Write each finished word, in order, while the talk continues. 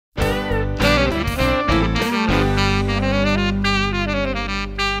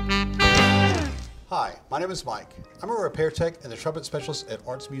My name is Mike. I'm a repair tech and the trumpet specialist at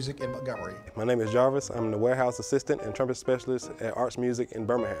Arts Music in Montgomery. My name is Jarvis. I'm the warehouse assistant and trumpet specialist at Arts Music in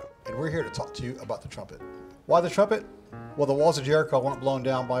Birmingham. And we're here to talk to you about the trumpet. Why the trumpet? Well, the walls of Jericho weren't blown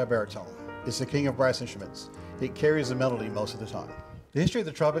down by a baritone. It's the king of brass instruments. It carries the melody most of the time. The history of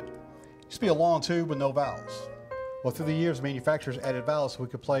the trumpet used to be a long tube with no valves. Well, through the years, manufacturers added valves so we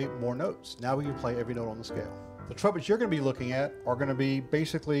could play more notes. Now we can play every note on the scale. The trumpets you're going to be looking at are going to be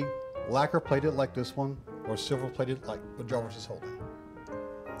basically lacquer plated like this one, or silver plated like what Jarvis is holding.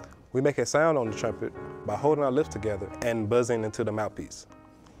 We make a sound on the trumpet by holding our lips together and buzzing into the mouthpiece.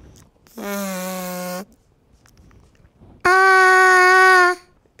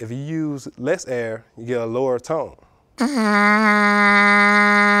 If you use less air, you get a lower tone.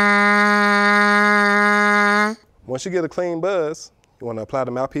 Once you get a clean buzz, you want to apply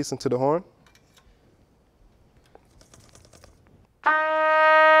the mouthpiece into the horn.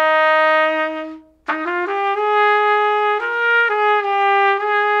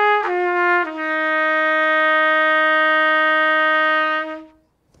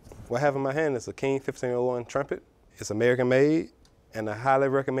 What I have in my hand is a King 1501 trumpet. It's American made and a highly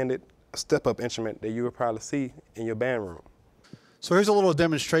recommended step-up instrument that you will probably see in your band room. So here's a little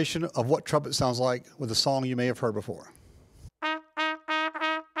demonstration of what trumpet sounds like with a song you may have heard before.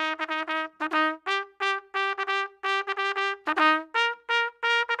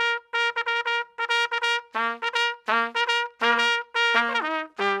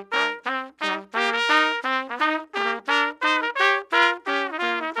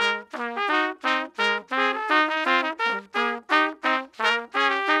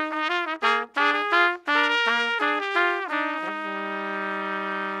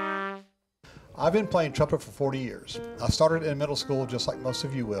 I've been playing trumpet for 40 years. I started in middle school just like most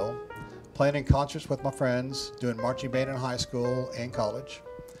of you will, playing in concerts with my friends, doing marching band in high school and college.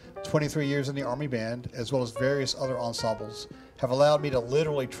 23 years in the Army Band, as well as various other ensembles, have allowed me to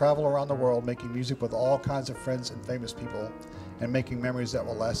literally travel around the world making music with all kinds of friends and famous people and making memories that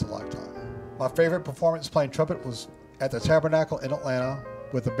will last a lifetime. My favorite performance playing trumpet was at the Tabernacle in Atlanta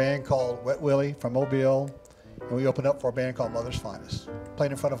with a band called Wet Willie from Mobile, and we opened up for a band called Mother's Finest.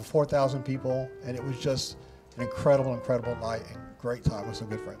 Played in front of 4,000 people, and it was just an incredible, incredible night and great time with some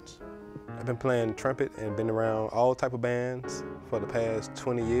good friends. I've been playing trumpet and been around all type of bands for the past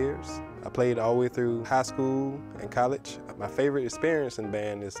 20 years. I played all the way through high school and college. My favorite experience in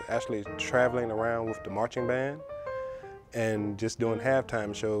band is actually traveling around with the marching band and just doing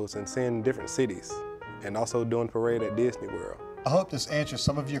halftime shows and seeing different cities, and also doing parade at Disney World. I hope this answers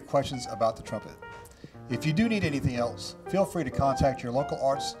some of your questions about the trumpet. If you do need anything else, feel free to contact your local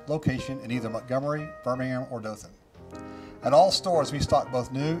arts location in either Montgomery, Birmingham, or Dothan. At all stores, we stock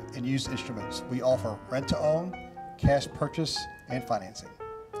both new and used instruments. We offer rent-to-own, cash purchase, and financing.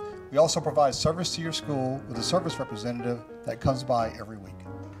 We also provide service to your school with a service representative that comes by every week.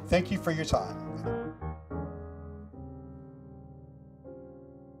 Thank you for your time.